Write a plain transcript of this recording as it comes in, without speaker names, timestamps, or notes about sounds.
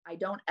I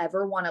don't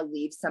ever want to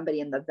leave somebody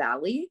in the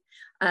valley.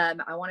 I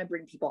want to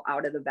bring people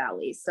out of the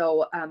valley.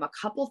 So a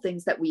couple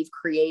things that we've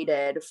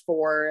created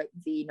for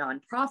the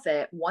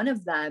nonprofit, one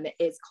of them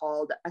is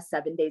called a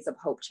 7 Days of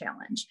Hope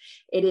Challenge.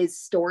 It is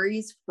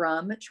stories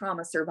from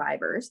trauma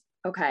survivors.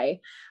 Okay.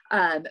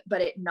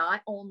 But it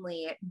not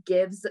only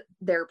gives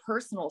their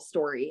personal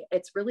story,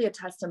 it's really a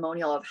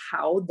testimonial of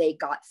how they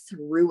got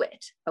through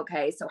it.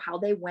 Okay. So how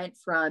they went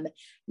from,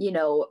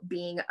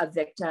 being a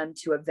victim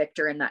to a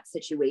victor in that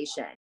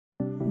situation.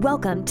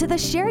 Welcome to the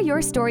Share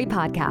Your Story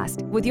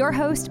podcast with your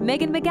host,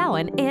 Megan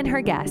McGowan, and her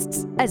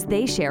guests, as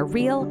they share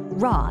real,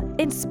 raw,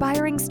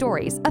 inspiring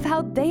stories of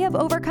how they have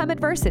overcome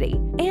adversity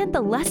and the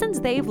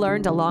lessons they've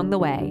learned along the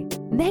way.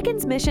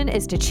 Megan's mission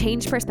is to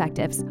change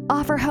perspectives,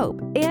 offer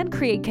hope, and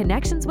create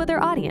connections with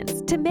her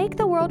audience to make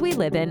the world we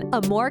live in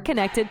a more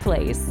connected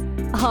place.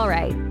 All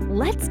right,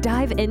 let's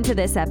dive into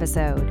this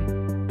episode.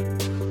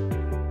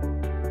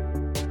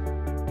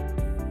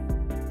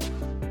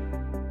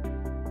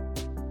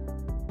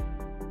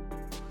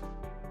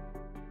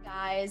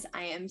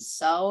 I am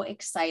so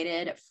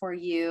excited for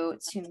you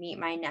to meet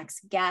my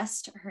next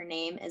guest. Her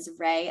name is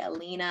Rae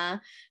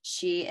Allina.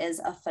 She is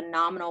a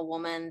phenomenal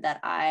woman that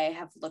I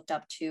have looked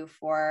up to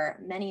for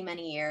many,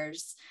 many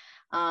years.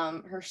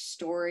 Her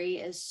story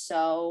is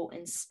so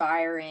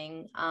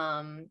inspiring.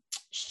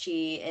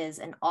 She is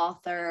an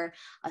author,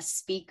 a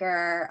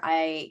speaker.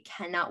 I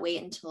cannot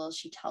wait until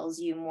she tells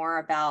you more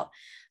about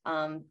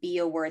Be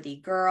a Worthy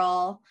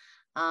Girl.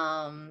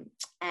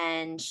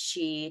 And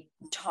she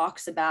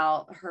talks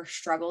about her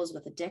struggles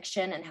with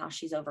addiction and how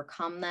she's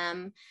overcome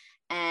them.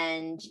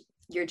 And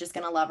you're just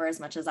going to love her as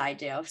much as I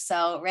do.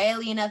 So Rae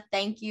Allina,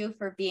 thank you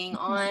for being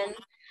on.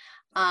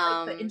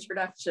 The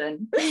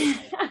introduction.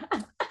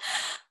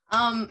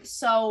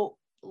 So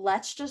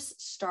let's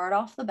just start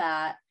off the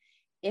bat.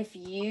 If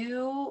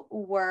you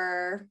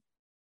were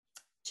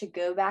to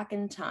go back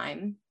in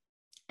time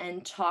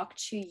and talk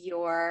to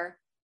your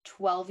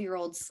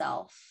 12-year-old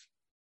self,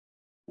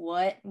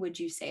 what would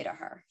you say to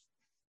her?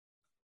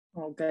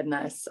 Oh,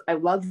 goodness. I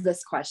love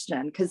this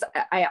question because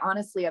I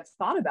honestly have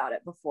thought about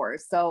it before.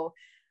 So,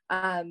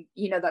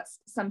 that's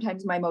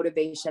sometimes my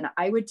motivation.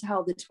 I would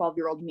tell the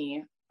 12-year-old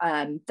me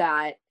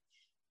that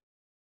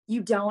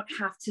you don't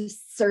have to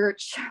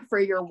search for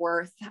your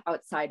worth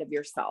outside of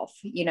yourself.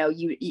 You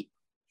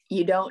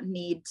don't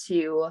need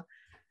to,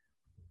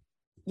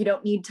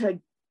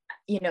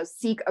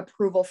 seek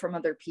approval from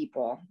other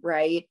people,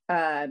 right?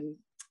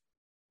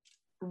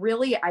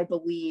 Really, I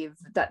believe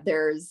that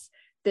there's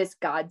this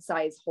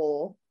God-sized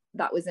hole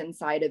that was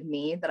inside of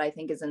me that I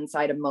think is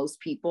inside of most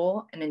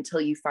people. And until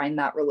you find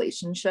that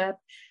relationship,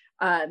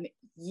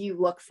 you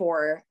look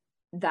for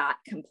that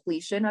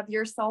completion of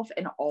yourself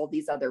in all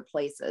these other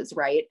places,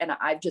 right? And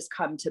I've just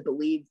come to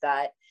believe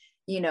that,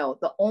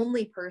 the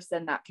only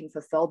person that can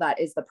fulfill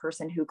that is the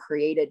person who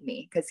created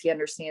me, because he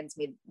understands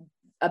me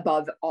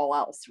above all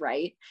else,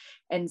 right?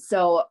 And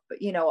so,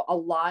 a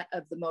lot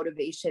of the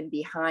motivation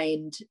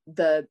behind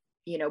the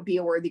Be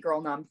a Worthy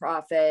Girl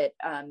nonprofit,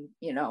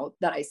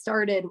 that I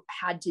started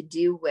had to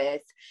do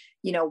with,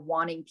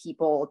 wanting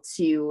people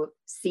to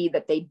see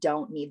that they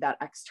don't need that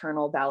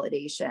external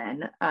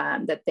validation,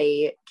 that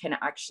they can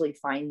actually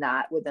find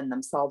that within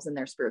themselves and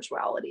their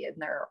spirituality and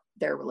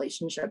their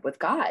relationship with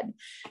God.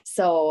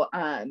 So,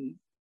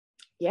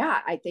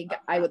 I think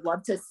I would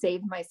love to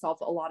save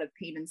myself a lot of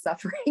pain and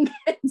suffering.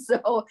 And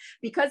so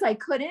because I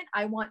couldn't,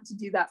 I want to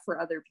do that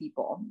for other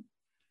people.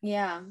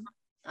 Yeah.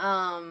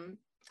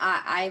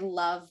 I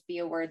love Be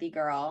a Worthy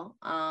Girl.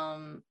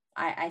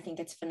 I think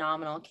it's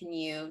phenomenal. Can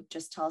you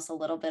just tell us a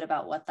little bit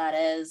about what that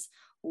is,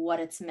 what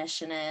its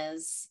mission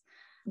is?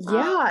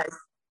 Yes,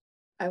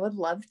 I would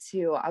love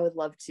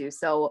to.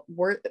 So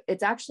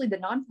it's actually, the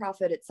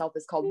nonprofit itself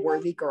is called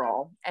Worthy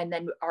Girl. And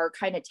then our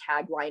kind of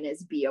tagline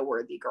is Be a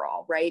Worthy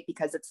Girl, right?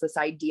 Because it's this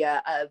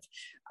idea of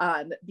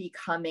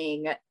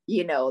becoming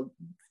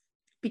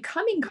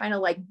kind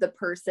of like the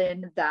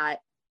person that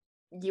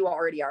you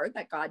already are,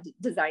 that God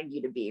designed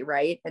you to be,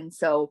 right? And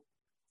so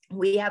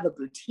we have a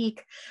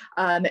boutique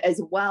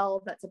as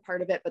well that's a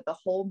part of it, but the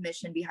whole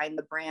mission behind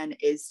the brand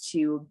is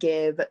to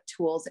give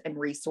tools and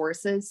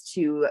resources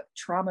to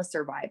trauma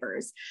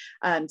survivors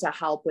to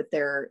help with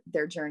their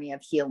journey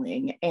of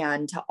healing,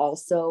 and to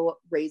also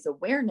raise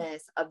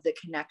awareness of the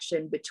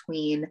connection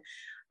between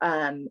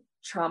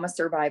trauma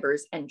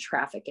survivors and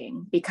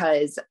trafficking,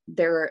 because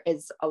there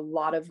is a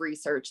lot of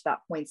research that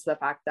points to the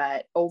fact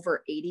that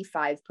over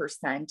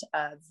 85%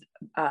 of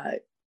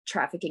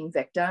trafficking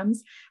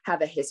victims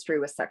have a history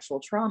with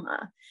sexual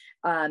trauma.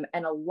 And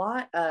a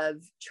lot of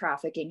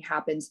trafficking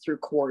happens through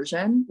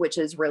coercion, which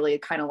is really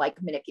kind of like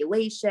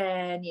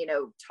manipulation,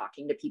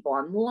 talking to people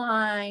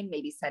online,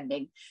 maybe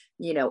sending,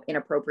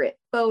 inappropriate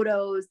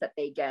photos that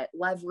they get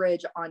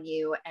leverage on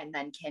you, and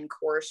then can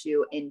coerce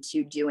you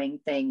into doing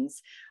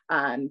things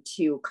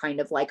to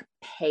kind of like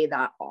pay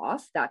that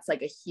off. That's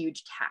like a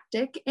huge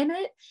tactic in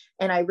it.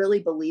 And I really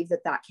believe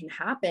that can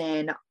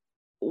happen,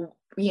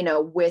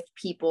 with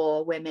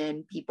people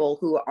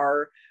who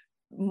are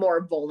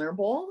more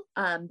vulnerable,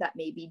 that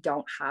maybe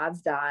don't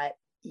have that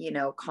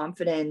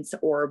confidence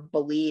or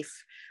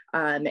belief,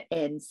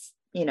 in,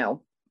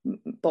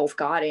 both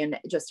God and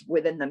just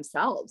within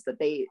themselves, that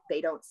they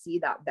don't see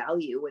that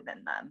value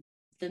within them.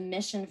 The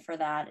mission for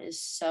that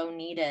is so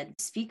needed.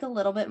 Speak a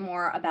little bit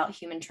more about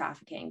human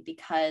trafficking,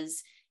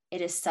 because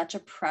it is such a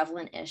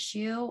prevalent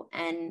issue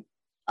and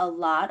a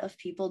lot of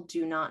people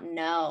do not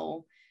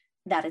know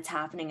that it's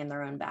happening in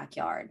their own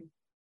backyard.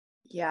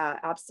 Yeah,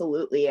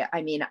 absolutely.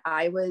 I mean,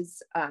 I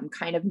was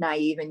kind of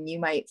naive, and you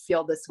might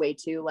feel this way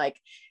too. Like,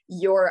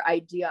 your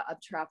idea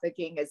of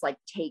trafficking is like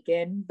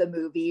Taken, the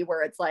movie,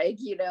 where it's like,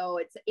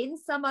 it's in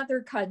some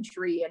other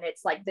country and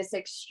it's like this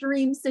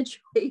extreme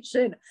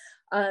situation.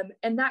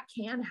 And that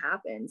can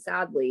happen,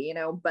 sadly,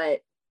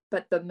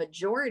 but the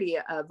majority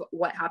of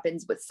what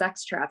happens with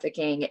sex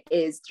trafficking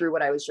is through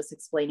what I was just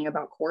explaining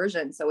about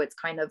coercion. So it's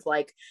kind of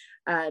like,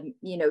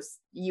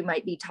 you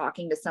might be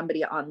talking to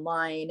somebody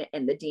online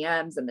in the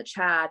DMs and the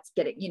chats,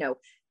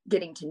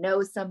 getting to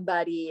know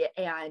somebody.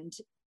 And,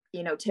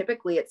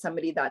 typically it's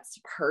somebody that's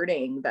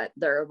hurting, that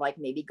they're like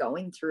maybe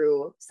going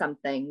through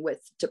something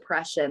with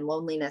depression,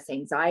 loneliness,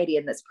 anxiety.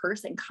 And this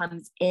person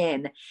comes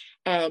in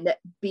and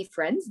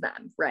befriends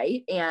them.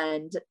 Right.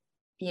 And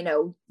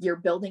you're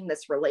building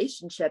this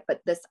relationship,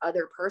 but this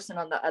other person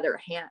on the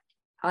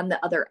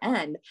other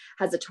end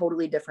has a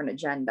totally different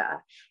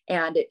agenda,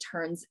 and it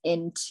turns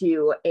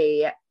into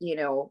a,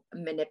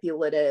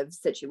 manipulative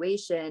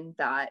situation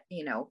that,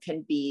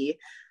 can be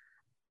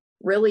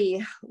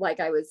really, like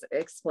I was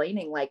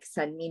explaining, like,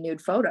 send me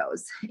nude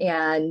photos.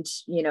 And,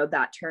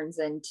 that turns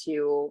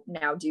into,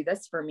 now do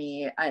this for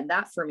me and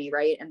that for me.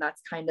 Right. And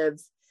that's kind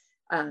of,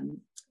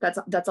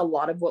 that's a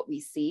lot of what we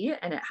see.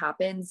 And it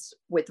happens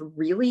with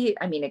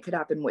it could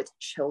happen with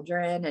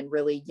children and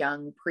really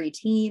young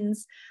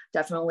preteens,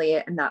 definitely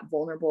in that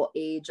vulnerable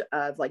age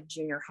of like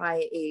junior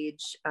high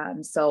age.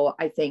 So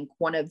I think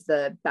one of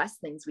the best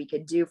things we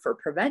could do for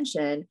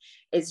prevention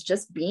is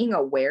just being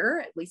aware,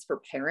 at least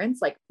for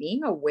parents, like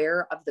being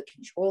aware of the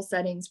control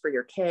settings for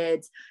your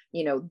kids,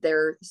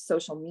 their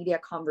social media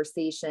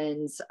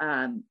conversations,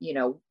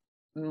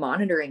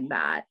 monitoring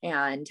that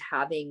and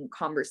having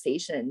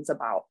conversations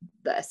about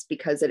this,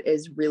 because it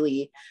is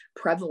really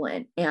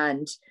prevalent.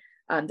 And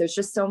there's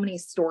just so many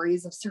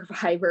stories of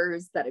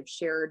survivors that have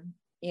shared,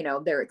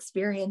 their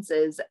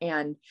experiences.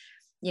 And,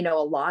 a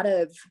lot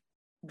of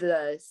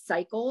the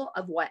cycle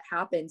of what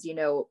happens,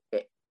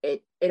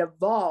 it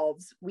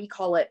evolves. We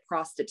call it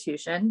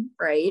prostitution,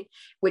 right?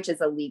 Which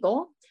is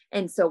illegal.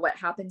 And so what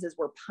happens is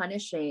we're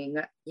punishing,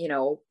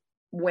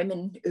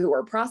 women who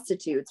are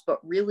prostitutes, but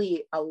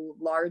really a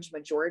large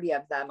majority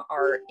of them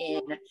are in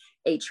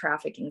a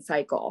trafficking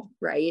cycle,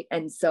 right?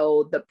 And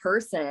so the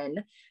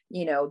person,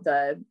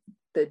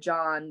 the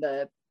John,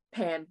 the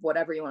pimp,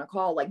 whatever you want to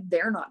call, like,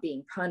 they're not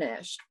being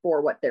punished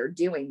for what they're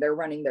doing. They're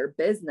running their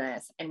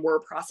business, and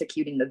we're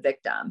prosecuting the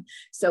victim.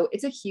 So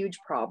it's a huge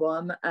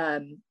problem.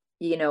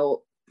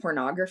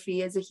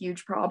 Pornography is a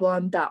huge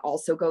problem that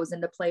also goes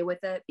into play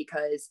with it,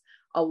 because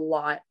a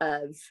lot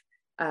of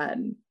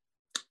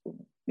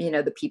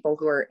the people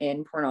who are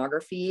in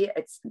pornography,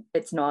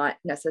 it's not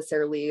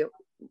necessarily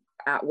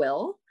at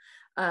will.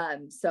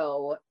 And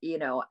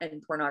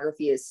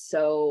pornography is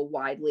so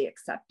widely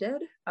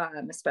accepted,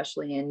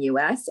 especially in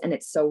US, and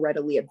it's so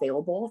readily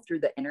available through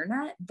the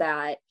internet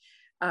that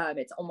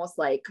it's almost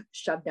like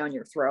shoved down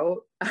your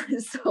throat.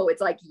 So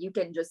it's like, you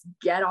can just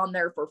get on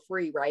there for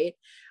free. Right.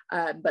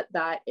 But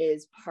that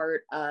is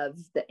part of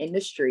the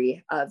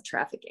industry of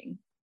trafficking.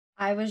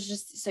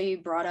 So you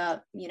brought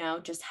up,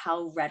 just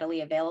how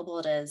readily available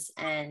it is.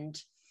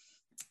 And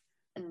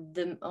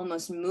the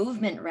almost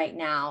movement right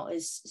now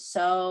is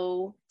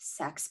so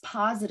sex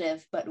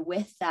positive. But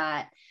with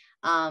that,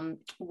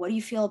 what do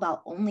you feel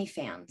about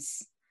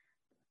OnlyFans?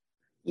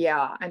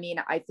 Yeah,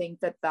 I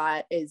think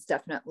that is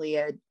definitely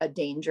a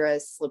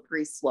dangerous,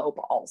 slippery slope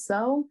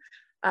also.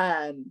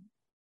 I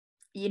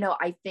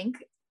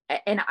think,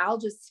 and I'll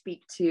just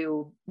speak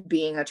to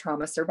being a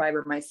trauma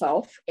survivor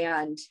myself.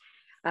 And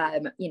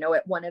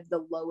at one of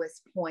the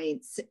lowest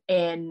points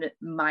in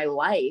my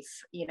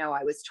life,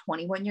 I was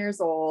 21 years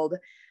old.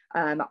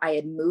 I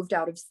had moved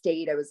out of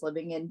state. I was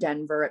living in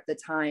Denver at the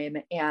time,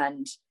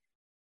 and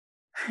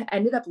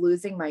ended up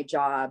losing my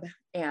job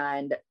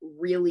and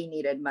really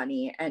needed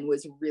money and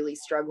was really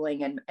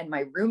struggling. And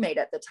my roommate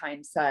at the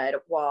time said,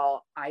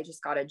 well, I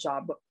just got a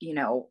job,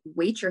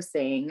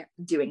 waitressing,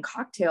 doing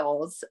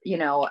cocktails,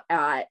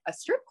 at a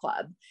strip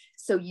club.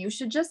 So you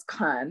should just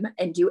come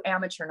and do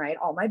amateur night.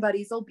 All my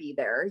buddies will be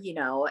there,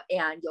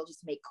 and you'll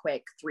just make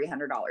quick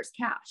 $300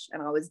 cash.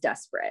 And I was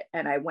desperate,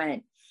 and I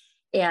went.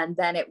 And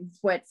then it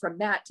went from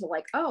that to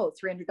like, oh,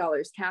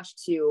 $300 cash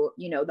to,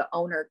 the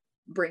owner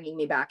bringing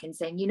me back and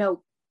saying,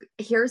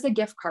 here's a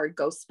gift card,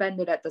 go spend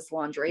it at this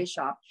lingerie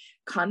shop,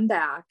 come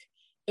back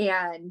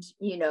and,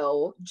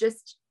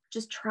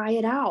 just try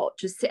it out.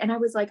 And I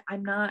was like,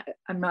 I'm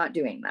not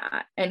doing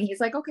that. And he's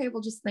like, okay,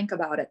 well, just think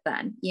about it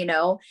then,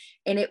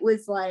 and it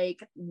was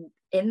like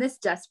in this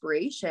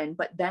desperation.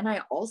 But then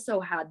I also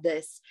had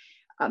this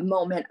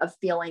moment of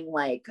feeling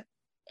like,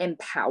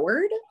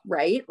 empowered,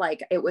 right?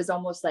 Like it was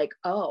almost like,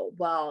 oh,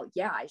 well,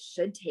 yeah, I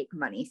should take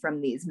money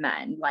from these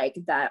men like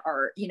that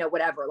are,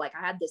 whatever. Like I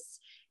had this,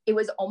 it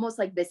was almost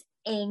like this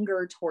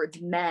anger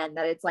towards men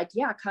that it's like,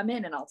 yeah, come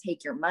in and I'll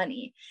take your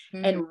money.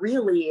 And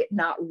really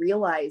not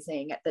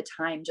realizing at the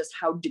time just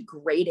how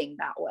degrading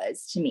that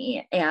was to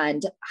me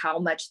and how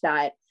much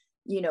that,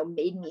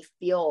 made me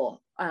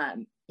feel,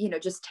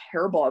 just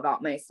terrible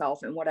about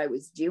myself and what I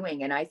was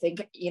doing. And I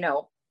think,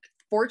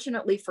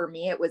 fortunately for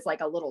me, it was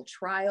like a little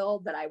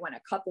trial that I went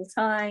a couple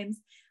times.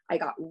 I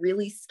got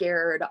really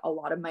scared. A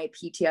lot of my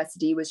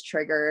PTSD was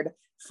triggered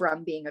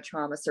from being a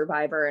trauma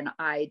survivor. And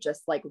I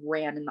just like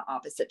ran in the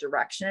opposite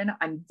direction.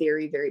 I'm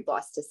very, very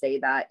blessed to say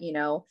that,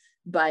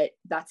 but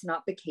that's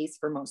not the case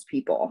for most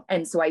people.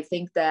 And so I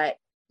think that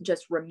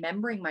just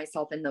remembering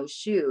myself in those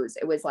shoes,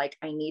 it was like,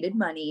 I needed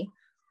money.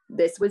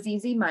 This was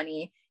easy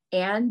money.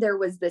 And there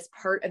was this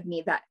part of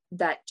me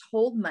that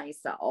told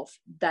myself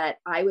that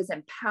I was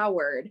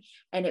empowered.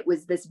 And it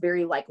was this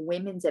very like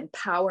women's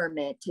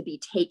empowerment to be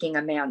taking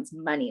a man's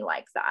money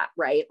like that,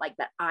 right? Like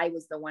that I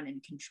was the one in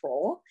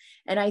control.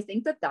 And I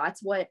think that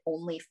that's what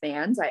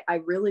OnlyFans, I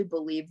really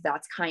believe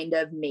that's kind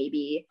of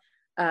maybe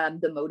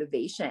the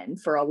motivation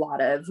for a lot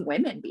of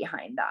women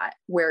behind that,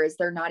 whereas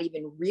they're not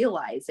even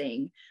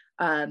realizing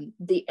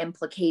the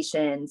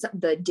implications,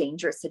 the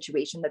dangerous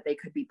situation that they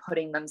could be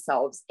putting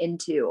themselves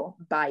into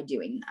by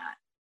doing that.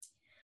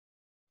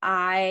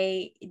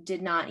 I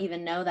did not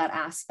even know that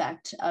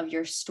aspect of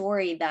your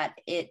story, that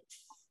it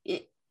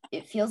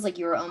feels like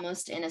you were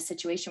almost in a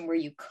situation where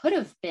you could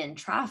have been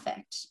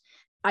trafficked.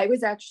 I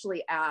was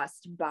actually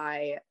asked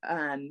by,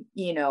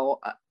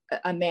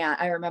 a man.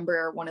 I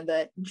remember one of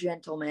the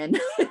gentlemen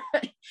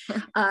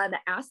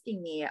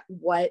asking me,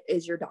 what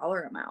is your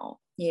dollar amount?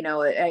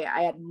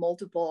 I had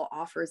multiple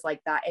offers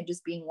like that and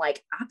just being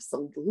like,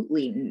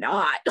 absolutely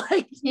not.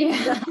 Like,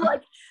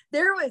 like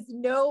there was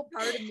no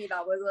part of me that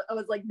I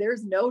was like,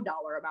 there's no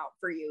dollar amount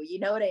for you. You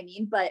know what I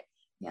mean? But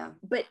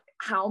but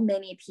how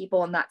many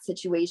people in that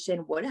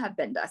situation would have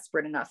been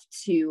desperate enough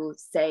to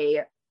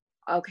say,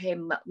 okay,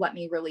 let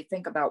me really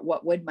think about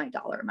what would my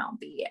dollar amount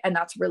be. And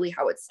that's really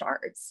how it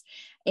starts.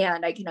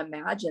 And I can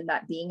imagine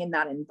that being in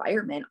that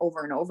environment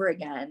over and over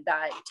again,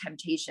 that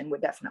temptation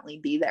would definitely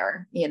be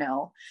there,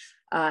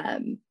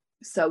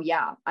 So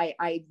yeah,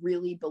 I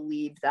really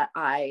believe that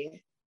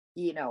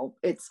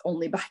it's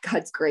only by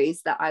God's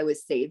grace that I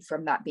was saved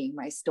from that being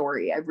my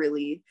story. I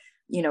really,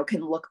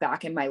 can look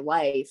back in my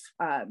life,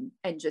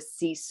 and just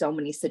see so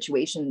many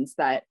situations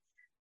that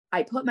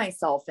I put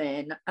myself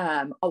in,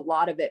 a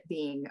lot of it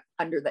being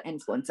under the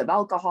influence of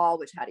alcohol,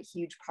 which had a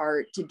huge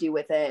part to do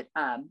with it.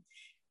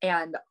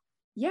 And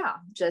yeah,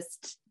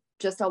 just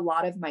a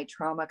lot of my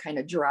trauma kind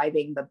of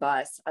driving the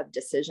bus of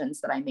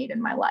decisions that I made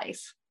in my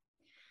life.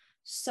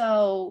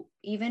 So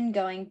even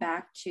going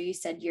back to, you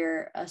said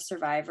you're a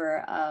survivor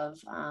of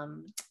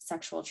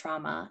sexual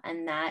trauma,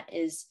 and that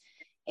is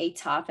a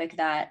topic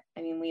that,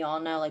 I mean, we all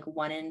know, like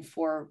 1 in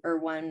 4 or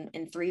 1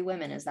 in 3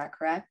 women, is that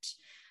correct?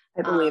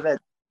 I believe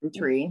it's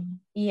 3.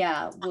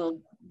 Yeah,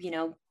 will,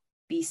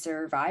 be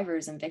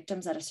survivors and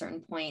victims at a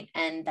certain point.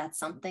 And that's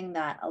something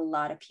that a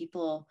lot of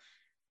people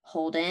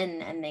hold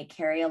in, and they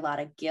carry a lot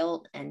of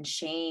guilt and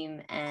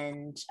shame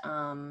and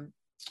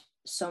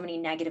so many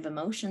negative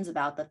emotions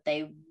about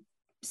that.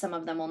 Some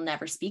of them will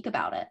never speak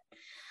about it.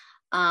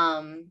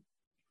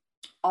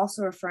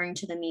 Also referring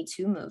to the Me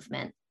Too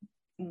movement,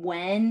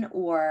 when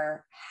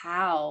or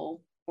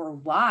how or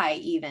why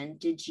even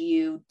did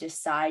you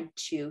decide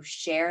to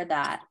share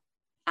that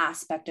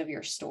aspect of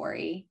your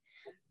story?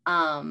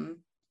 And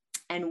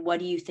what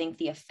do you think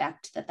the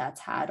effect that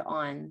that's had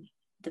on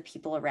the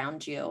people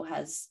around you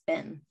has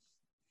been?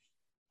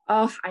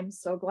 Oh, I'm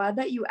so glad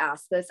that you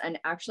asked this. And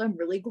actually, I'm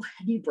really glad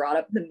you brought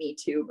up the Me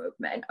Too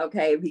movement.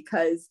 Okay.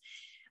 Because,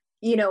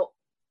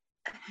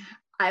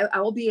 I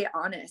will be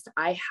honest.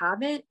 I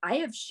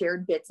have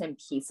shared bits and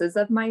pieces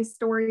of my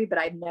story, but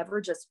I've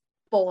never just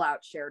full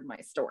out shared my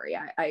story.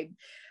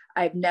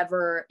 I've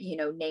never,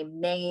 named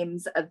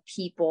names of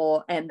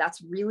people. And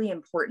that's really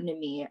important to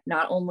me,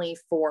 not only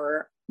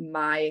for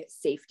my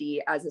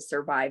safety as a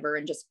survivor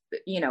and just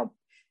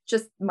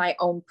my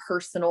own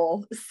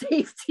personal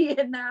safety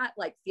in that,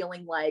 like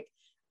feeling like,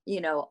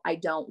 I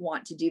don't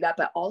want to do that,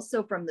 but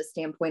also from the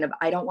standpoint of,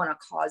 I don't want to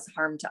cause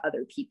harm to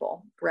other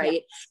people.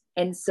 Right.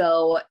 Yeah. And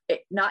so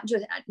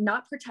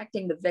not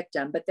protecting the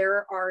victim, but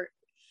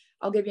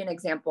I'll give you an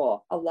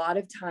example. A lot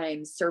of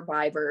times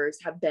survivors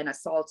have been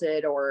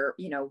assaulted, or,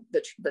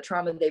 the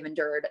trauma they've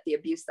endured, the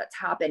abuse that's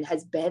happened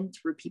has been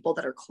through people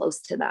that are close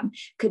to them,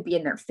 could be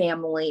in their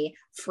family,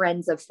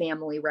 friends of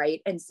family.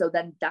 Right. And so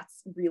then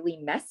that's really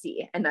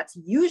messy. And that's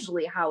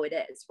usually how it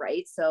is.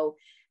 Right. So,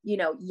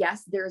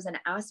 yes, there's an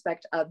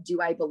aspect of,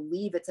 do I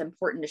believe it's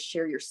important to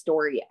share your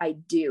story? I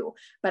do,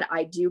 but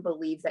I do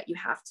believe that you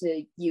have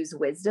to use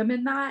wisdom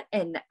in that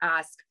and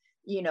ask,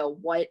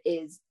 what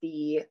is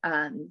the,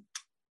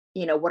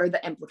 what are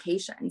the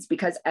implications?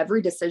 Because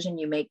every decision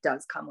you make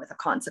does come with a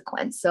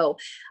consequence. So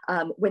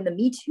when the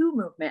Me Too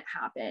movement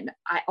happened,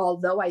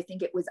 although I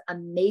think it was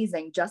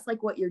amazing, just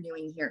like what you're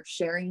doing here,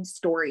 sharing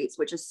stories,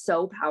 which is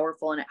so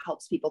powerful and it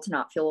helps people to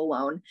not feel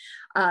alone.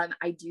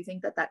 I do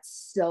think that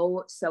that's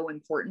so, so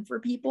important for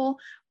people.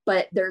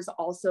 But there's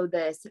also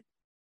this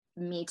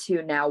Me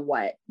Too, now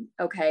what?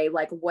 Okay.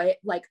 Like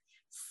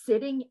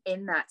sitting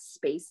in that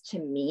space, to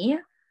me,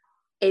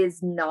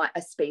 is not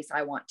a space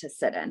I want to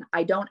sit in.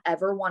 I don't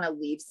ever want to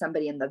leave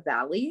somebody in the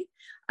valley.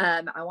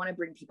 I want to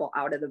bring people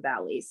out of the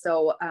valley.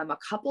 So a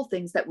couple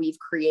things that we've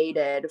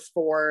created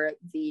for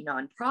the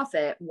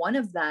nonprofit, one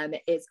of them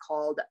is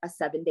called a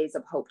 7 Days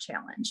of Hope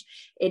Challenge.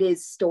 It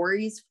is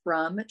stories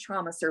from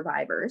trauma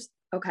survivors.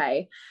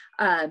 Okay.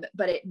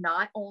 But it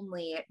not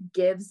only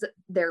gives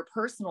their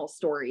personal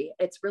story,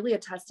 it's really a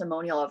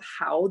testimonial of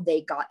how they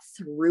got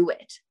through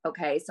it.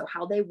 Okay. So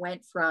how they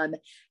went from,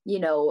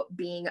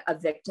 being a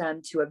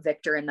victim to a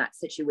victor in that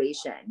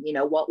situation.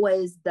 What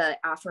was the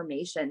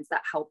affirmations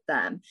that helped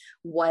them?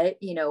 What,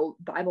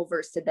 Bible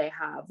verse did they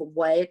have?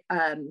 What,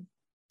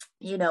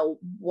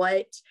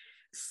 what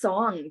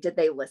song did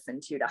they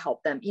listen to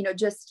help them?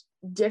 There's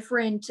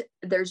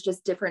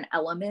just different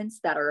elements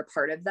that are a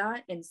part of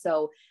that. And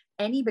so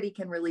anybody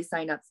can really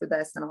sign up for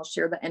this, and I'll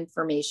share the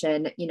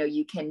information.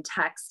 You can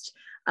text,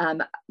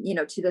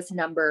 to this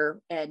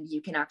number and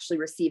you can actually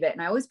receive it.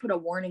 And I always put a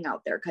warning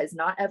out there, because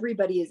not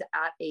everybody is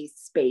at a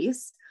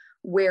space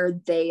where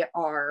they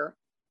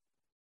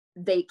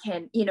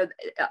can,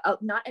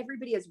 not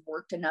everybody has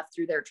worked enough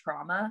through their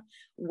trauma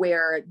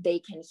where they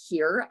can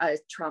hear a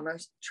trauma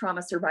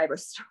survivor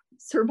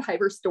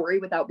story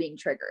without being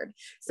triggered.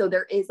 So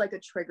there is like a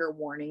trigger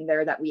warning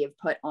there that we have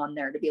put on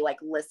there to be like,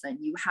 listen,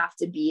 you have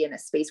to be in a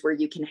space where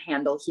you can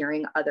handle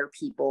hearing other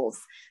people's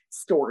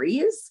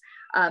stories.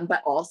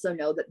 But also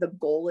know that the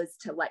goal is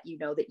to let you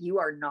know that you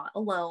are not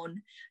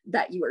alone,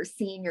 that you are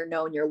seen, you're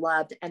known, you're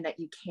loved, and that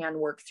you can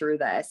work through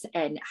this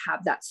and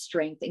have that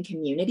strength and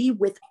community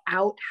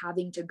without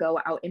having to go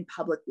out and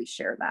publicly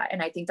share that.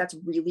 And I think that's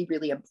really,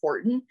 really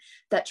important,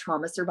 that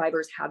trauma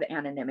survivors have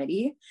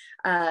anonymity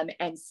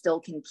and still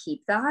can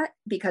keep that,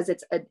 because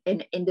it's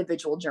an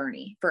individual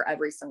journey for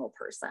every single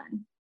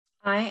person.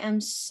 I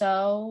am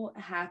so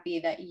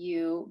happy that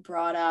you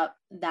brought up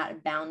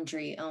that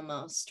boundary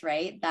almost,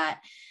 right?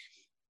 That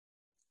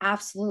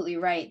absolutely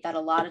right. That a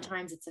lot of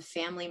times it's a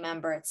family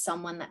member, it's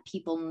someone that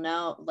people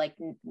know, like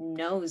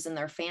knows in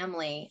their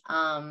family.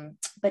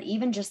 But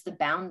even just the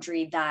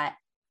boundary that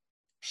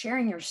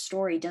sharing your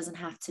story doesn't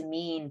have to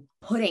mean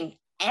putting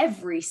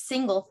every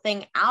single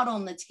thing out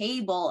on the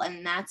table.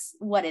 And that's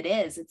what it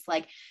is. It's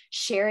like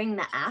sharing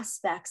the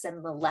aspects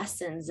and the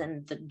lessons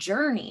and the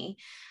journey.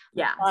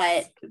 Yeah.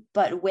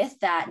 But with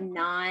that,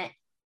 not,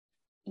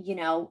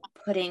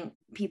 putting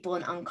people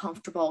in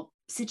uncomfortable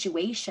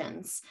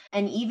situations.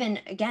 And even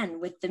again,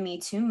 with the Me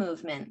Too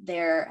movement,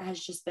 there has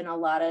just been a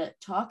lot of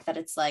talk that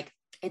it's like,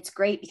 it's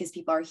great because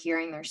people are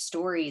hearing their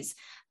stories,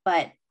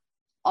 but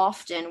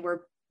often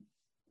we're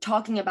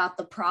talking about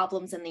the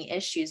problems and the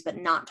issues, but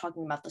not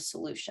talking about the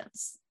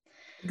solutions.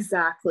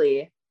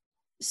 Exactly.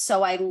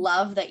 So I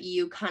love that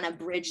you kind of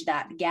bridge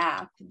that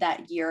gap,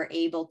 that you're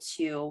able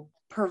to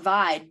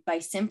provide by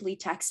simply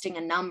texting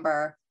a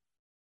number,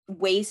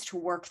 ways to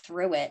work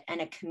through it,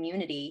 and a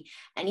community,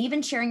 and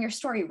even sharing your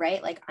story,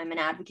 right? Like, I'm an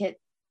advocate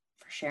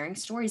for sharing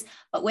stories,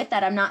 but with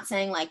that, I'm not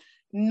saying like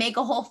make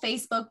a whole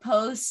Facebook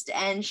post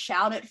and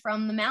shout it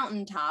from the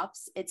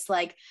mountaintops. It's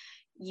like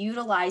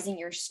utilizing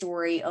your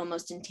story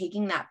almost and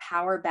taking that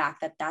power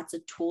back, that's a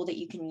tool that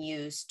you can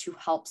use to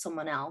help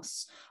someone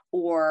else,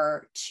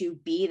 or to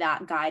be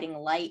that guiding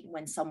light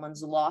when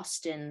someone's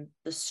lost in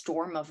the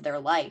storm of their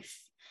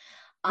life.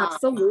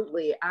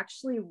 Absolutely.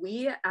 Actually,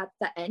 we, at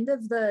the end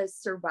of the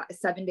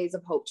 7 Days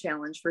of Hope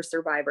Challenge for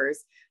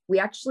survivors, we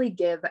actually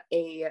give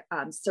a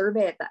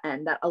survey at the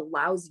end that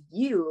allows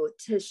you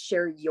to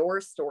share your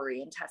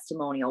story and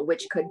testimonial,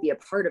 which could be a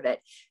part of it.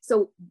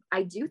 So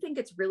I do think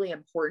it's really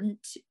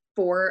important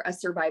for a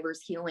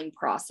survivor's healing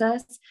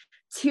process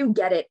to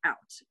get it out,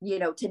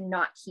 to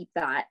not keep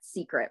that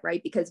secret, right?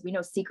 Because we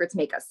know secrets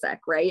make us sick,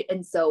 right?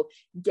 And so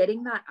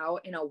getting that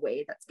out in a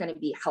way that's going to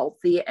be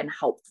healthy and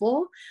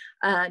helpful.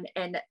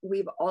 And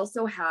we've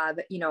also have,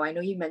 I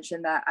know you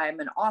mentioned that I'm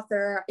an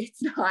author. It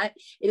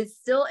is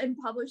still in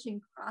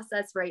publishing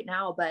process right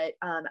now, but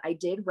I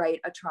did write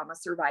a trauma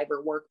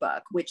survivor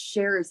workbook, which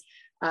shares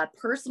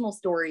personal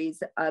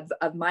stories of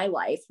my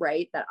life,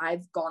 right, that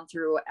I've gone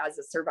through as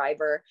a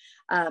survivor,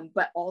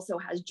 but also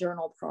has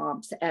journal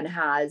prompts and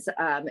has,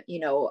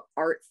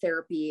 art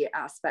therapy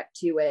aspect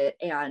to it.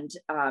 And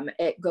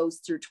it goes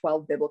through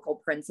 12 biblical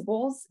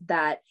principles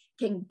that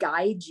can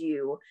guide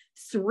you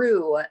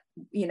through,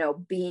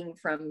 being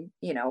from,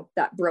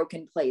 that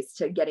broken place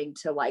to getting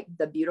to like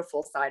the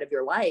beautiful side of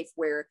your life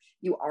where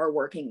you are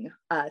working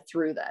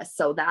through this.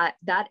 So that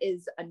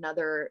is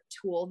another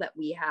tool that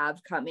we have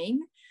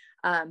coming.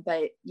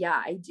 But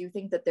yeah, I do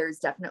think that there's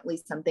definitely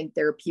something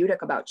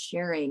therapeutic about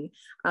sharing.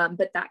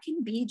 But that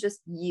can be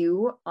just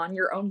you on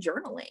your own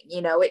journaling.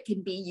 It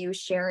can be you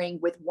sharing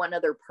with one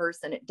other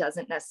person. It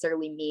doesn't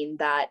necessarily mean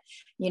that,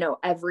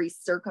 every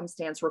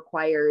circumstance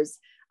requires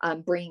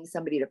bringing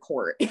somebody to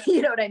court.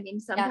 You know what I mean?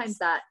 Sometimes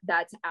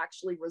that's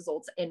actually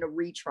results in a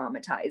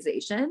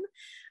re-traumatization.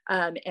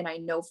 And I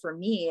know for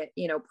me,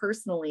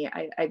 personally,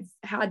 I've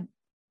had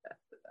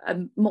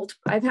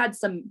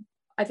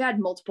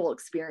multiple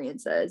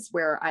experiences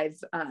where I've,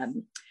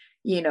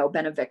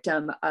 been a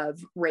victim of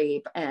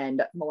rape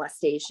and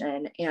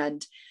molestation,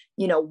 and,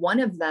 one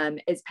of them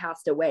is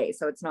passed away.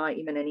 So it's not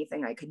even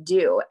anything I could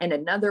do. And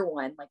another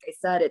one, like I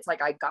said, it's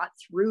like I got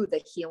through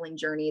the healing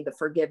journey, the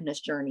forgiveness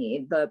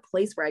journey, the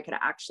place where I could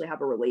actually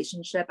have a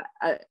relationship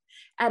at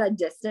a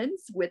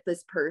distance with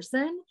this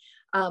person,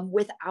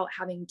 without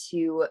having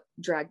to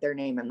drag their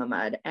name in the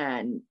mud.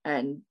 And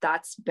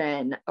that's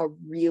been a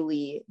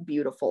really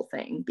beautiful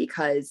thing,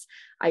 because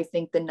I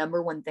think the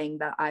number one thing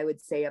that I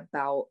would say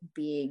about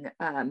being,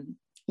 a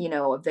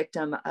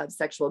victim of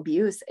sexual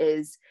abuse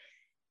is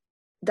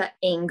the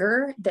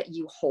anger that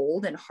you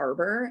hold and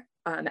harbor,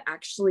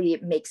 actually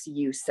makes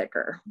you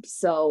sicker.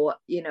 So,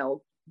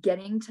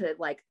 getting to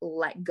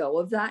let go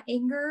of that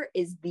anger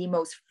is the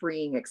most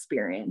freeing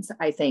experience,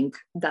 I think,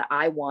 that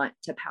I want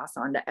to pass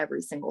on to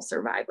every single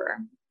survivor.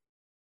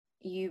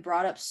 You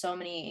brought up so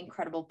many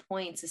incredible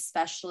points,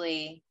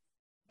 especially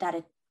that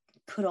it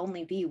could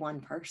only be one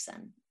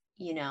person.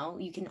 You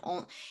can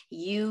only,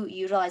 you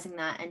utilizing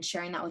that and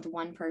sharing that with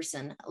one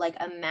person.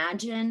 Like,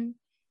 imagine,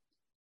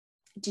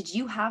 did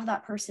you have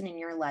that person in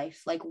your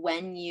life? Like,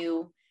 when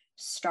you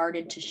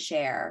started to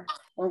share,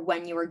 or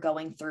when you were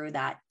going through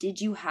that,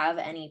 did you have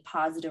any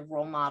positive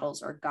role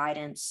models or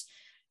guidance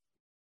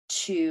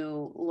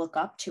to look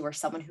up to, or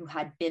someone who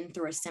had been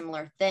through a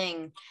similar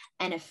thing?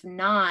 And if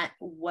not,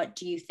 what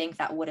do you think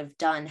that would have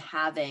done,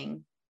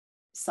 having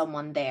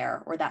someone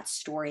there or that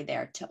story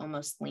there to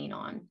almost lean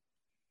on?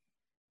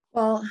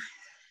 Well,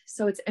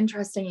 so it's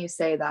interesting you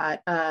say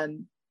that.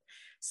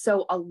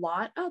 So a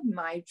lot of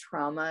my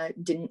trauma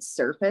didn't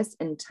surface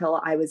until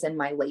I was in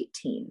my late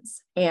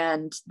teens.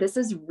 And this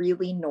is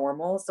really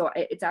normal. So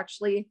it's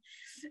actually,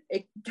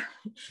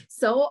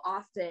 so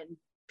often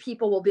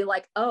people will be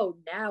like, oh,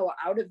 now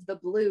out of the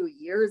blue,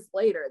 years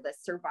later, the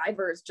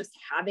survivor is just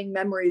having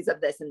memories of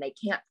this and they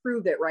can't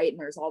prove it, right?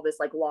 And there's all this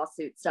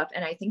lawsuit stuff.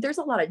 And I think there's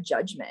a lot of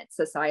judgment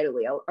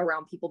societally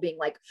around people being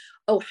like,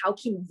 oh, how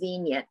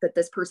convenient that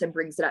this person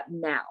brings it up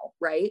now,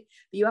 right?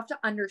 But you have to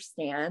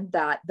understand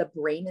that the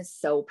brain is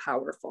so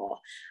powerful.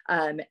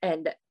 And,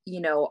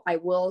 I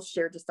will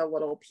share just a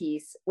little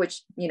piece,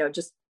 which,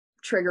 just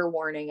trigger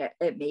warning,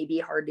 it may be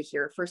hard to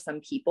hear for some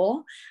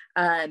people,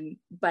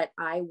 but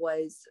I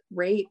was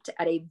raped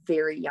at a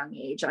very young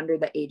age, under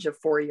the age of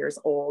 4 years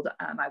old.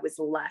 I was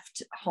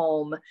left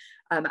home.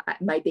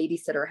 My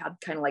babysitter had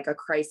kind of a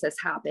crisis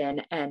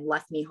happen and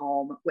left me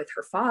home with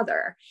her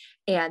father.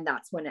 And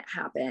that's when it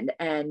happened.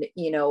 And,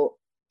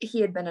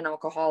 he had been an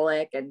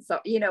alcoholic. And so,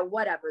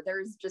 whatever,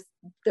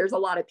 there's a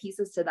lot of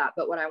pieces to that.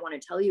 But what I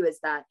want to tell you is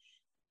that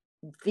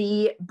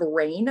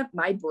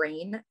my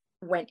brain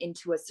went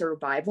into a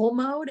survival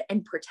mode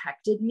and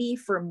protected me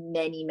for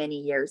many, many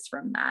years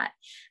from that.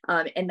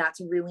 And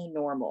that's really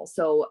normal.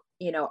 So,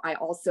 I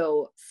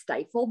also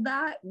stifled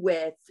that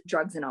with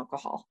drugs and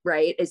alcohol,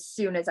 right? As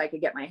soon as I could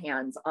get my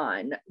hands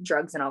on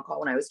drugs and alcohol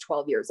when I was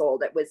 12 years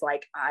old, it was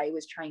like I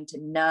was trying to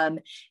numb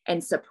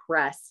and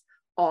suppress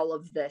all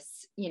of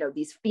this,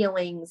 these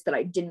feelings that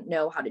I didn't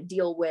know how to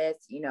deal with,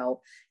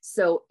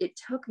 so it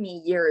took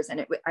me years.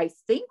 And I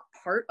think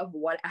part of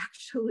what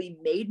actually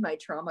made my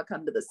trauma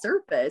come to the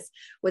surface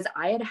was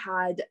I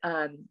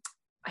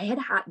had,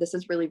 this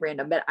is really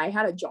random, but I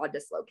had a jaw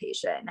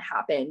dislocation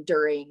happen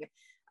during,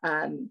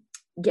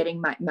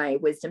 getting my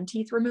wisdom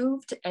teeth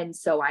removed. And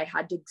so I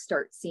had to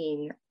start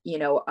seeing,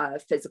 a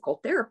physical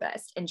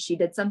therapist, and she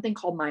did something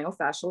called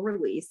myofascial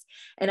release.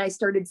 And I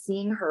started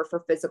seeing her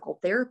for physical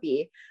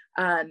therapy.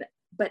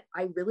 But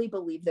I really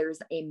believe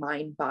there's a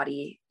mind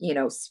body,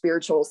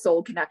 spiritual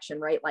soul connection,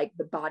 right? Like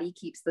The Body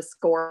Keeps the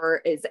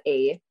Score is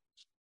a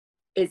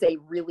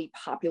really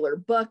popular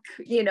book,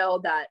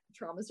 that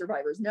trauma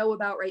survivors know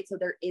about, right? So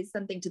there is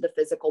something to the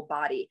physical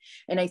body.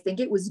 And I think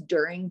it was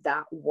during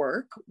that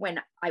work, when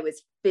I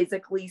was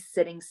physically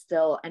sitting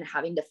still and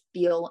having to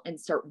feel and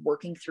start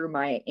working through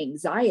my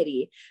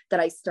anxiety, that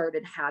I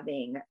started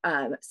having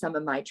some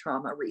of my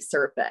trauma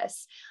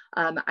resurface.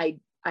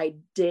 I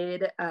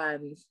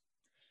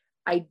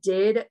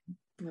did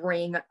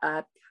bring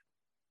up,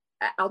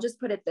 I'll just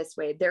put it this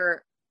way,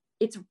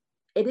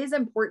 it is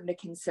important to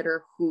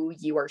consider who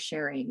you are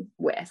sharing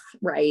with,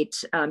 right?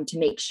 To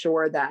make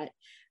sure that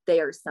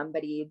they are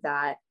somebody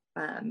that,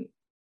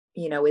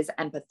 is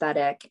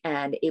empathetic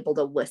and able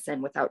to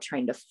listen without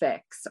trying to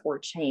fix or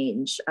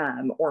change,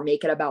 or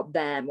make it about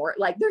them, or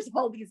there's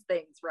all these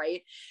things,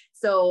 right?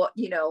 So,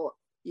 you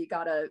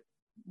gotta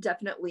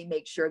definitely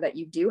make sure that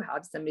you do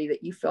have somebody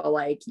that you feel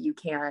like you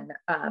can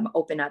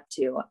open up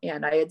to.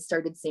 And I had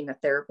started seeing a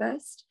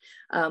therapist,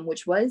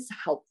 which was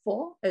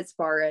helpful as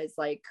far as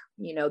like,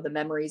 you know, the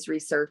memories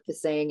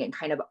resurfacing and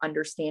kind of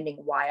understanding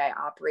why I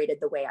operated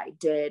the way I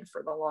did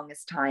for the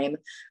longest time,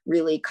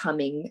 really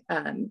coming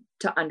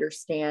to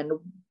understand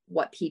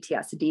what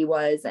PTSD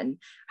was and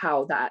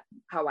how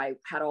I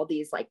had all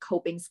these like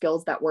coping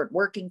skills that weren't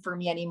working for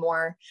me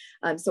anymore.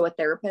 So a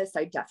therapist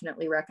I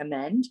definitely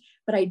recommend,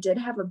 but I did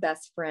have a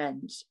best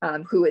friend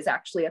who is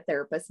actually a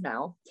therapist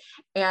now.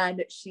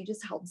 And she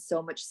just held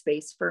so much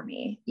space for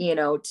me, you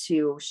know,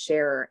 to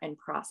share and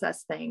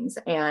process things.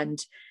 And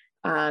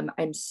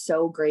I'm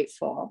so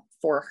grateful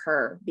for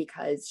her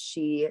because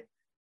she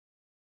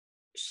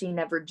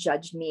never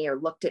judged me or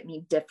looked at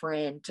me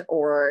different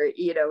or,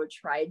 you know,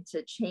 tried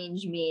to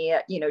change me.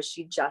 You know,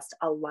 she just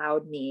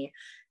allowed me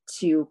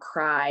to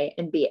cry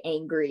and be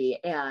angry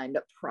and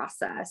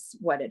process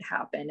what had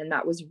happened. And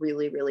that was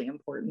really, really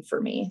important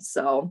for me.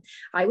 So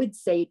I would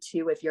say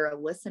too, if you're a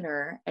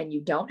listener and you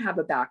don't have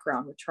a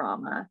background with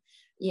trauma,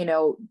 you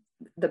know,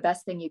 the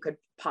best thing you could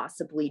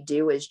possibly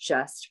do is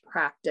just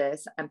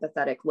practice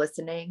empathetic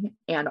listening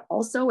and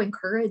also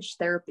encourage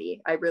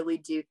therapy. I really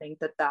do think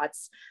that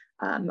that's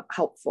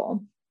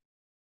helpful.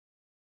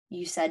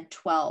 You said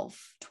 12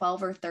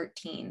 or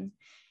 13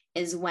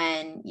 is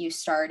when you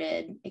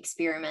started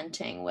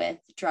experimenting with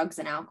drugs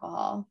and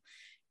alcohol.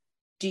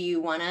 Do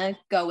you want to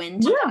go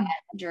into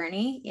that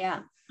journey?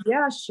 Yeah.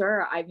 Yeah,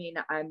 sure. I mean,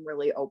 I'm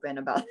really open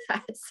about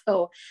that.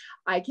 So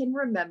I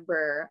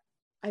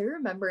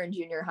remember in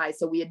junior high,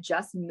 so we had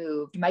just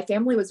moved. My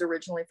family was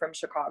originally from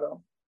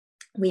Chicago.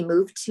 We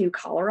moved to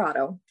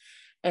Colorado.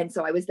 And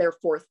so I was there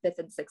 4th, 5th,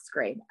 and 6th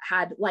grade,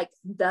 had like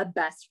the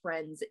best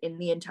friends in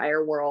the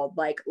entire world,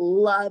 like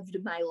loved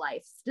my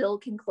life, still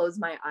can close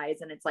my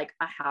eyes and it's like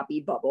a happy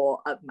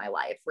bubble of my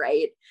life.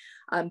 Right.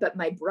 But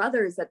my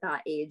brothers at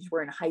that age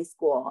were in high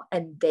school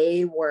and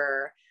they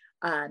were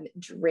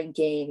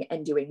drinking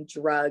and doing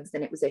drugs.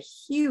 And it was a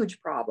huge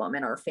problem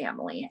in our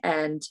family.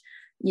 And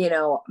you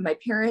know, my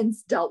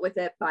parents dealt with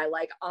it by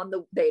like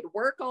they'd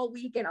work all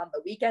week and on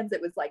the weekends,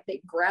 it was like,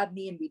 they'd grab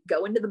me and we'd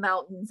go into the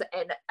mountains.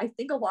 And I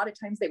think a lot of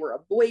times they were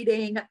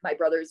avoiding. My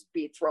brothers would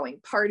be throwing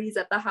parties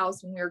at the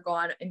house when we were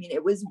gone. I mean,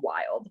 it was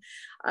wild.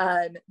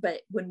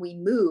 But when we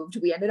moved,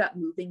 we ended up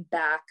moving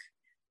back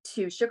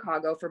to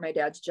Chicago for my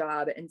dad's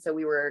job. And so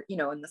we were, you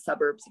know, in the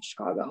suburbs of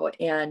Chicago,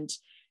 and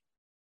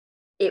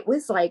it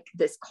was like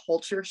this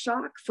culture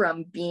shock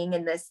from being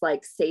in this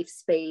like safe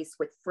space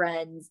with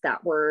friends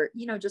that were,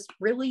 you know, just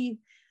really,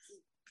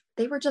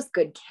 they were just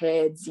good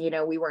kids. You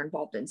know, we were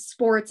involved in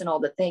sports and all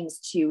the things,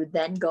 to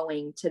then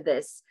going to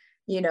this,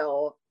 you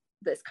know,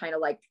 this kind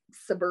of like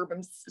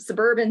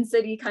suburban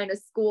city kind of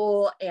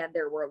school. And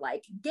there were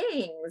like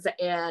gangs,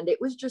 and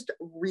it was just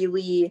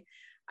really,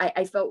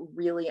 I felt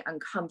really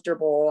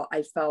uncomfortable.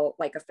 I felt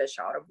like a fish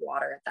out of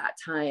water at that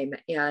time.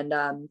 And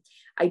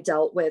I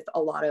dealt with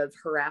a lot of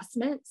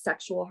harassment,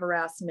 sexual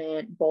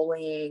harassment,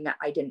 bullying.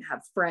 I didn't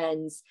have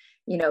friends.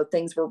 You know,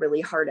 things were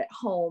really hard at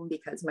home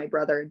because my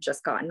brother had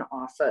just gotten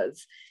off of,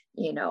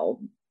 you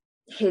know,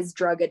 his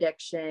drug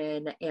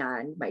addiction,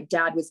 and my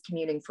dad was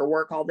commuting for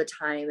work all the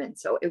time. And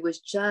so it was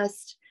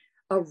just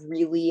a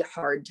really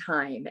hard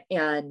time.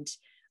 And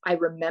I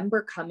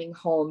remember coming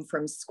home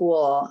from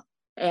school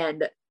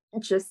and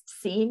just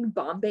seeing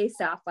Bombay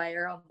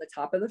Sapphire on the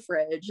top of the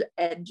fridge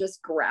and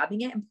just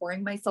grabbing it and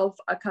pouring myself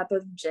a cup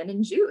of gin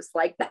and juice.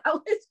 Like that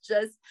was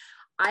just,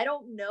 I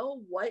don't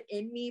know what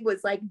in me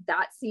was like,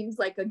 that seems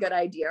like a good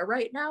idea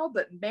right now,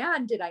 but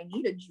man, did I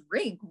need a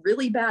drink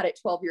really bad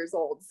at 12 years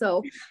old.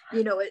 So,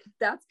 you know,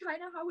 that's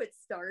kind of how it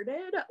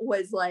started,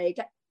 was like,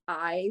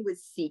 I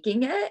was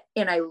seeking it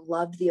and I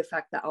loved the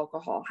effect that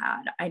alcohol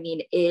had. I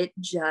mean, it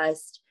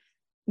just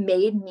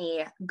made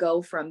me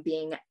go from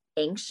being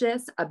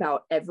anxious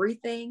about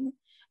everything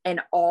and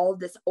all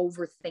this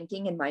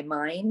overthinking in my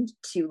mind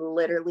to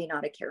literally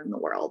not a care in the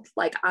world.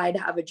 Like I'd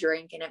have a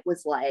drink and it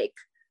was like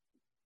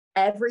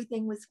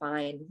everything was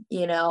fine,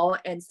 you know?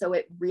 And so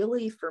it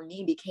really, for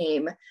me,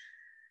 became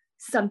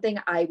something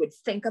I would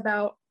think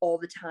about all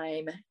the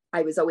time.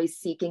 I was always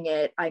seeking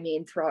it. I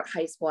mean, throughout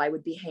high school, I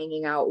would be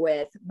hanging out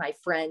with my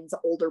friends'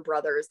 older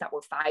brothers that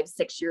were 5,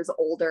 6 years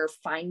older,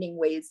 finding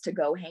ways to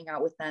go hang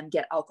out with them,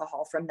 get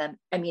alcohol from them.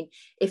 I mean,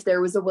 if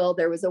there was a will,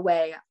 there was a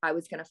way. I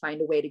was going to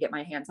find a way to get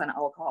my hands on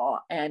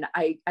alcohol. And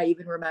I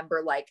even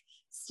remember like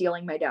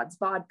stealing my dad's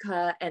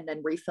vodka and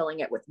then refilling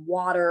it with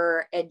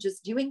water and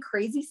just doing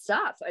crazy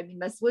stuff. I mean,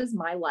 this was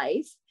my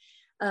life.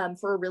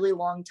 For a really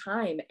long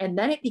time. And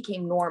then it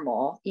became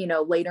normal, you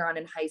know, later on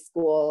in high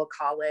school,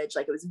 college,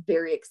 like it was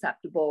very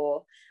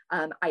acceptable.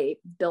 I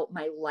built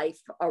my life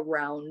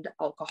around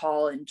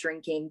alcohol and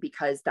drinking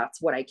because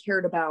that's what I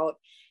cared about.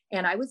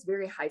 And I was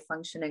very high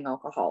functioning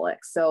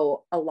alcoholic.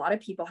 So a lot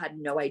of people had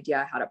no idea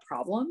I had a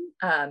problem.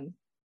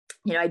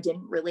 You know, I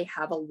didn't really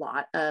have a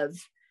lot of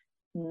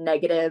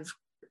negative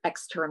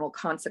external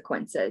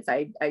consequences.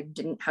 I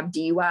didn't have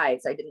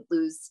DUIs. I didn't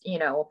lose, you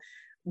know,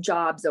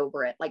 jobs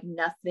over it. Like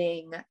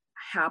nothing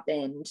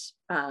happened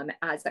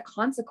as a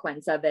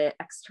consequence of it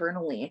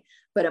externally,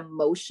 but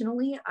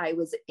emotionally, I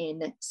was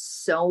in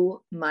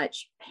so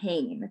much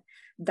pain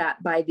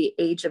that by the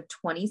age of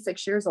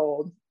 26 years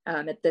old,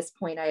 at this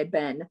point, I had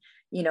been,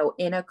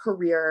 in a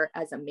career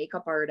as a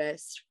makeup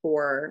artist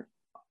for,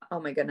 oh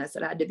my goodness,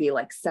 it had to be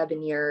like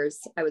 7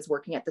 years. I was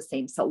working at the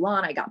same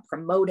salon. I got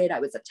promoted. I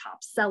was a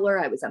top seller.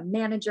 I was a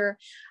manager.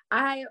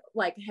 I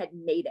had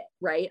made it,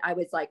 right? I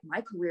was like,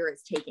 my career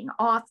is taking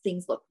off.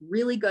 Things look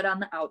really good on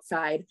the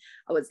outside.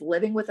 I was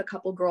living with a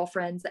couple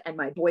girlfriends and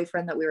my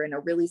boyfriend that we were in a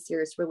really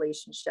serious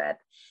relationship.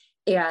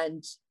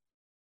 And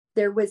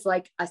there was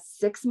like a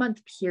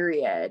 6-month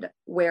period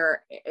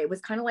where it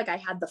was kind of like I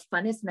had the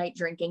funnest night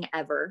drinking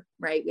ever,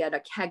 right? We had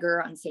a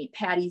kegger on St.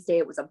 Patty's Day.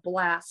 It was a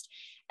blast.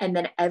 And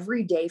then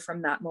every day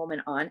from that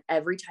moment on,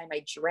 every time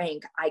I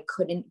drank, I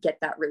couldn't get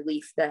that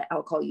relief that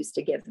alcohol used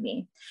to give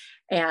me.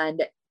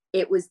 And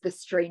it was the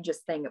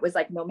strangest thing. It was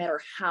like, no matter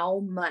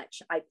how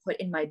much I put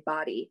in my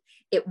body,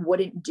 it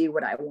wouldn't do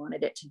what I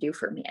wanted it to do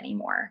for me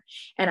anymore.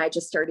 And I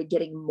just started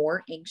getting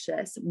more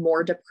anxious,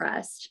 more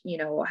depressed,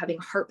 having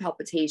heart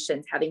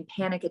palpitations, having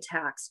panic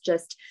attacks,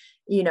 just,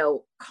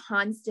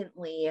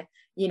 constantly,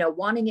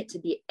 wanting it to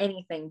be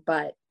anything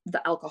but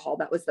the alcohol.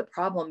 That was the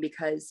problem,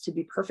 because to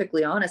be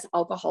perfectly honest,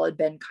 alcohol had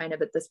been kind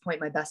of at this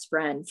point my best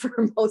friend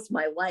for most of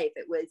my life.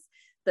 It was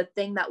the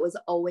thing that was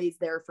always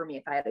there for me.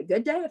 If I had a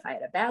good day, if I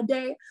had a bad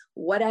day,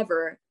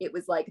 whatever, it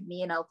was like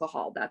me and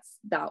alcohol.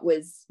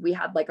 We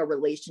had like a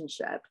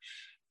relationship.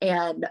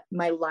 And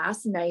my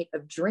last night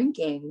of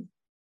drinking,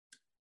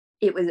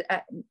 it was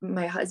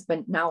my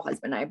husband, now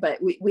husband and I, but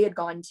we had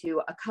gone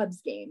to a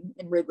Cubs game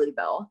in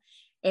Wrigleyville,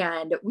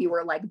 and we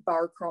were like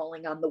bar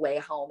crawling on the way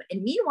home.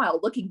 And meanwhile,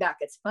 looking back,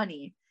 it's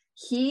funny.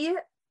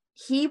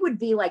 He would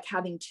be like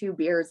having 2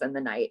 beers in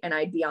the night, and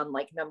I'd be on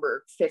like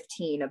number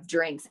 15 of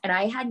drinks. And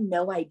I had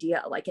no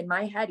idea, like in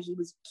my head, he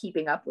was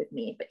keeping up with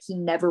me, but he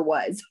never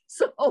was.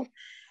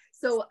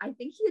 So I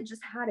think he had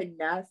just had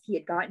enough. He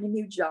had gotten a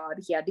new job.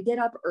 He had to get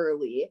up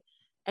early.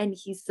 And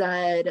he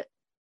said,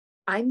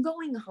 I'm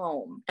going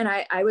home. And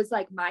I was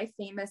like, my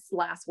famous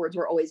last words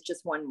were always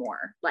just one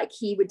more. Like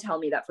he would tell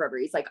me that forever.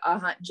 He's like,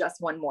 just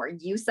one more.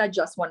 You said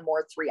just one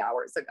more 3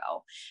 hours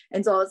ago.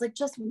 And so I was like,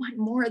 just one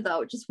more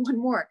though, just one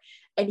more.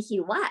 And he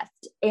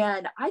left.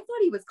 And I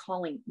thought he was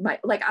calling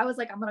I was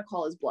like, I'm going to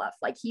call his bluff.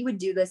 Like he would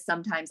do this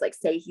sometimes, like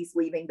say he's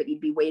leaving, but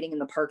he'd be waiting in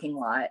the parking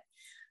lot.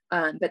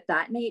 But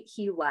that night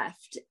he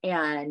left,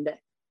 and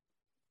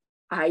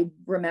I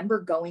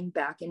remember going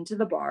back into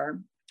the bar,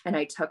 and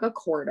I took a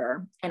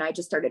quarter and I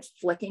just started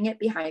flicking it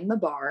behind the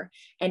bar,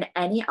 and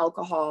any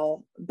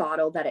alcohol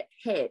bottle that it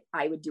hit,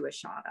 I would do a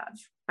shot of.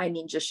 I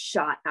mean, just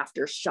shot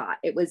after shot.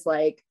 It was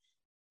like,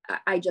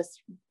 I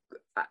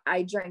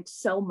drank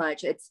so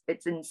much. It's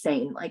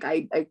insane. Like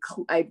I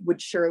would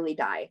surely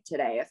die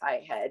today if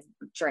I had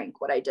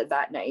drank what I did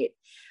that night.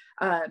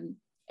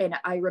 And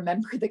I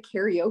remember the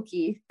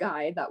karaoke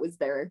guy that was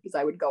there, because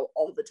I would go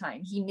all the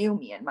time. He knew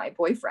me and my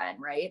boyfriend,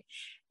 right?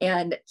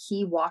 And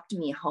he walked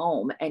me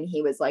home, and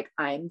he was like,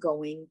 I'm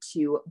going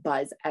to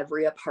buzz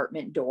every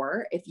apartment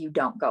door if you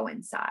don't go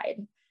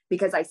inside,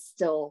 because I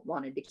still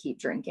wanted to keep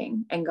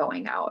drinking and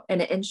going out.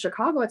 And in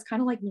Chicago, it's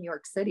kind of like New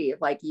York City.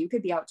 Like you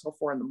could be out till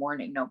 4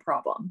 a.m, no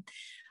problem.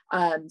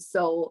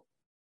 So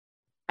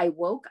I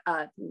woke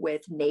up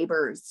with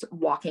neighbors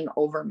walking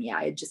over me.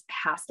 I had just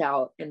passed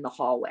out in the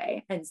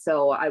hallway. And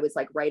so I was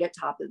like right at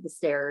top of the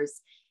stairs.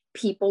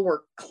 People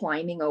were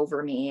climbing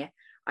over me.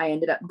 I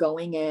ended up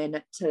going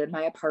in to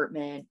my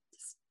apartment,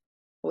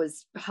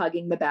 was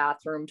hugging the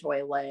bathroom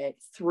toilet,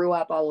 threw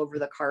up all over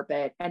the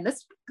carpet. And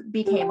this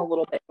became a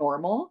little bit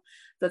normal,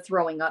 the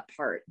throwing up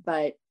part,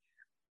 but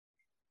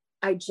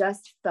I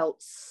just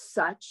felt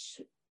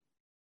so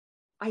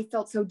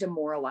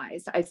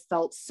demoralized. I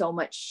felt so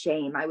much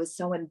shame. I was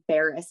so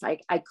embarrassed.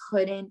 I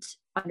couldn't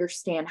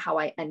understand how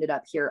I ended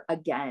up here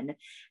again.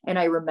 And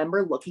I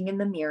remember looking in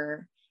the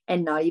mirror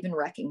and not even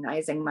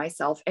recognizing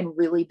myself, and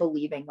really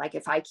believing like,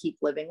 if I keep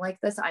living like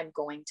this, I'm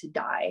going to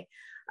die.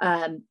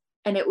 And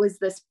it was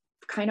this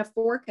kind of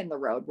fork in the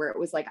road where it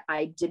was like,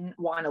 I didn't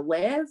want to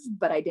live,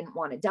 but I didn't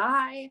want to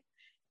die.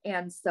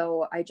 And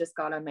so I just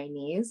got on my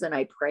knees and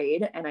I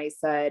prayed, and I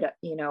said,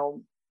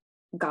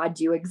 God,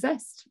 do you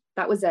exist?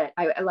 That was it.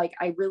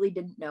 I really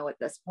didn't know at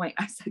this point.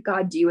 I said,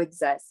 God, do you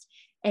exist?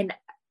 And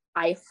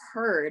I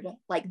heard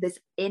like this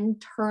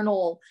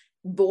internal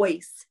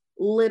voice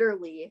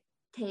literally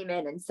came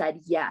in and said,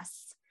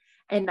 yes.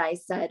 And I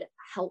said,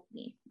 help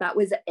me. That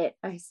was it.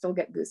 I still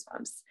get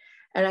goosebumps.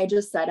 And I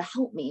just said,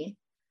 help me.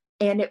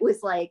 And it was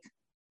like,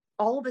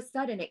 all of a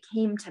sudden it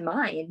came to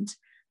mind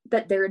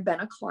that there had been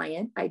a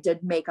client. I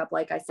did makeup.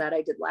 Like I said,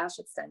 I did lash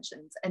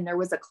extensions, and there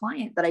was a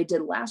client that I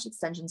did lash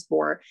extensions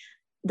for,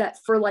 that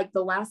for like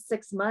the last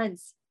 6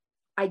 months,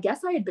 I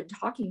guess I had been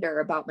talking to her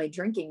about my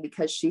drinking,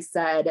 because she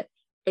said,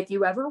 if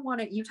you ever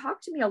want to, you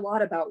talk to me a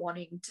lot about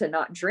wanting to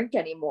not drink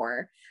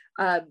anymore.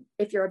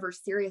 If you're ever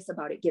serious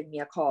about it, give me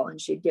a call. And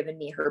she'd given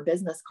me her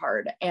business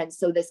card. And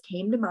so this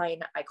came to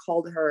mind. I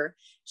called her.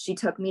 She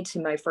took me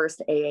to my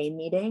first AA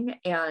meeting,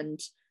 and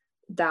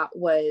that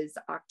was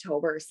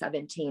October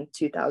 17th,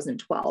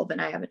 2012.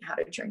 And I haven't had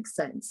a drink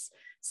since.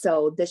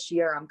 So this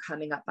year I'm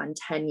coming up on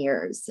 10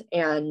 years.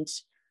 And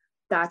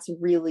that's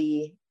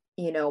really,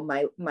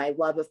 my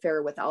love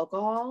affair with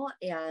alcohol,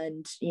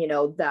 and,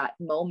 that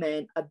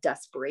moment of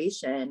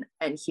desperation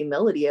and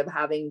humility of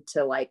having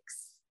to like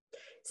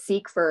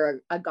seek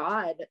for a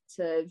God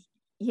to,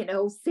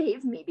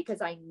 save me,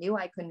 because I knew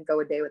I couldn't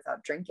go a day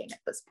without drinking at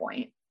this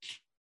point.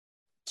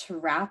 To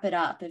wrap it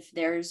up, if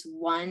there's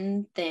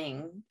one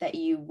thing that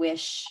you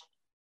wish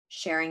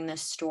sharing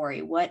this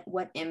story, what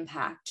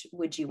impact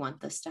would you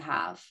want this to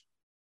have?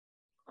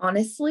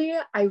 Honestly,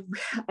 I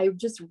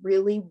just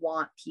really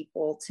want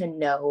people to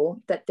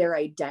know that their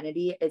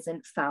identity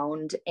isn't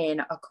found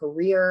in a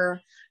career.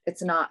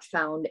 It's not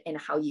found in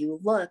how you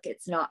look.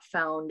 It's not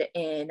found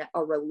in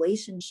a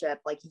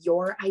relationship. Like,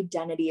 your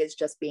identity is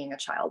just being a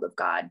child of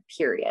God,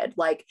 period.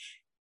 Like,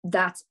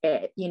 that's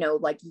it.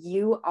 Like,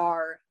 you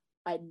are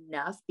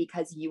enough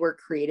because you were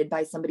created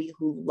by somebody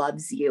who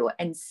loves you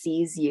and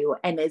sees you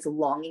and is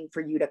longing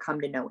for you to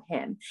come to know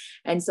him.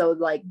 And so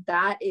like,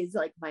 that is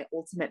like my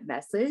ultimate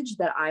message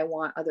that I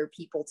want other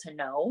people to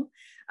know,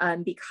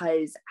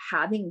 because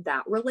having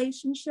that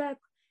relationship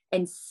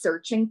and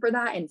searching for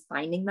that and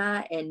finding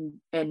that,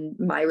 and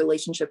my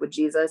relationship with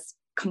Jesus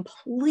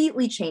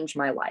completely changed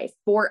my life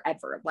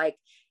forever. Like,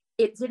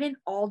 it didn't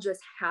all just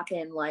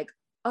happen like,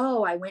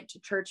 oh, I went to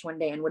church one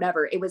day and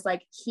whatever. It was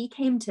like, he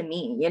came to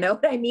me, you know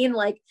what I mean?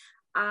 Like,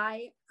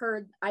 I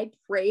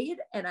prayed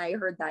and I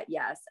heard that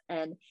yes.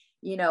 And,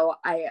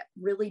 I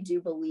really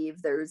do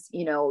believe there's,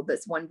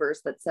 this one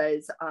verse that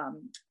says,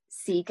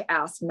 seek,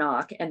 ask,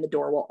 knock, and the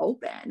door will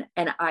open.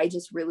 And I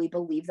just really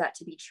believe that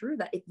to be true,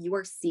 that if you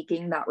are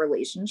seeking that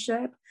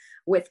relationship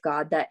with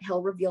God, that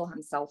he'll reveal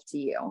himself to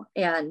you.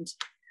 And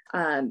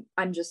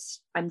I'm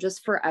just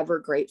forever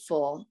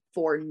grateful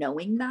for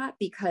knowing that,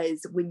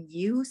 because when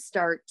you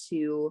start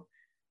to,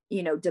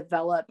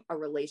 develop a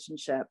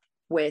relationship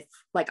with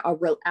like a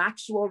real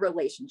actual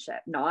relationship,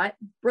 not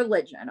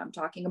religion. I'm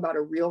talking about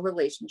a real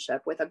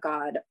relationship with a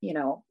God,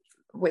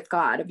 with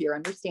God of your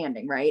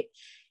understanding, right?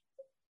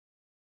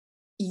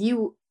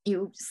 You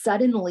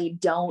suddenly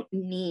don't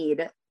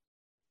need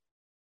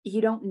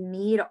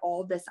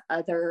all this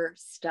other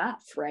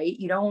stuff, right?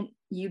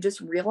 You just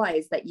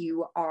realize that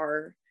you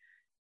are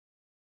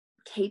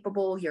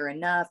capable, you're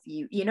enough,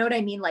 you know what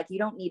I mean? Like, you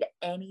don't need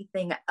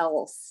anything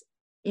else,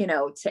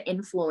 to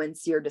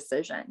influence your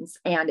decisions.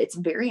 And it's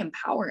very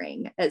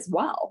empowering as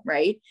well,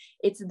 right?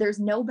 There's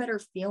no better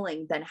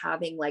feeling than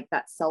having like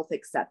that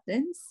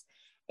self-acceptance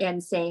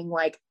and saying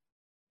like,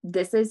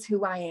 this is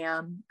who I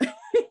am.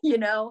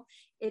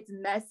 It's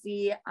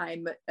messy.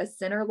 I'm a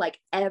sinner like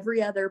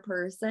every other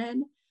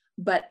person,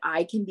 but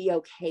I can be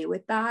okay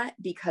with that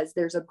because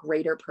there's a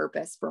greater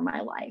purpose for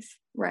my life,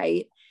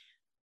 right?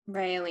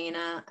 Rae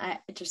Allina, I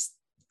just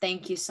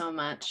thank you so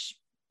much.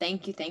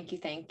 Thank you.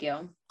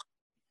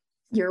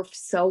 You're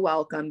so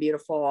welcome,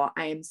 beautiful.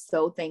 I am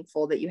so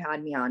thankful that you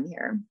had me on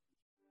here.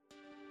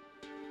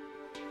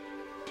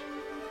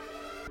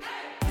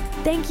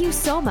 Thank you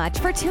so much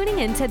for tuning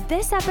in to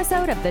this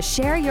episode of the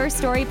Share Your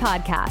Story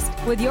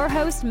podcast with your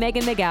host,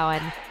 Megan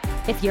McGowan.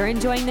 If you're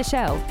enjoying the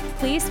show,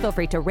 please feel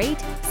free to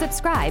rate,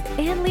 subscribe,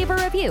 and leave a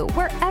review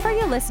wherever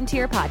you listen to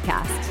your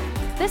podcast.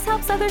 This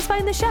helps others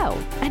find the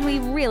show, and we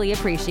really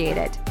appreciate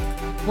it.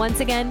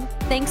 Once again,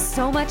 thanks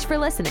so much for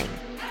listening,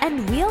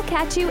 and we'll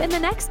catch you in the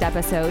next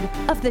episode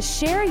of the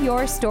Share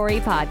Your Story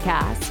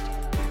podcast.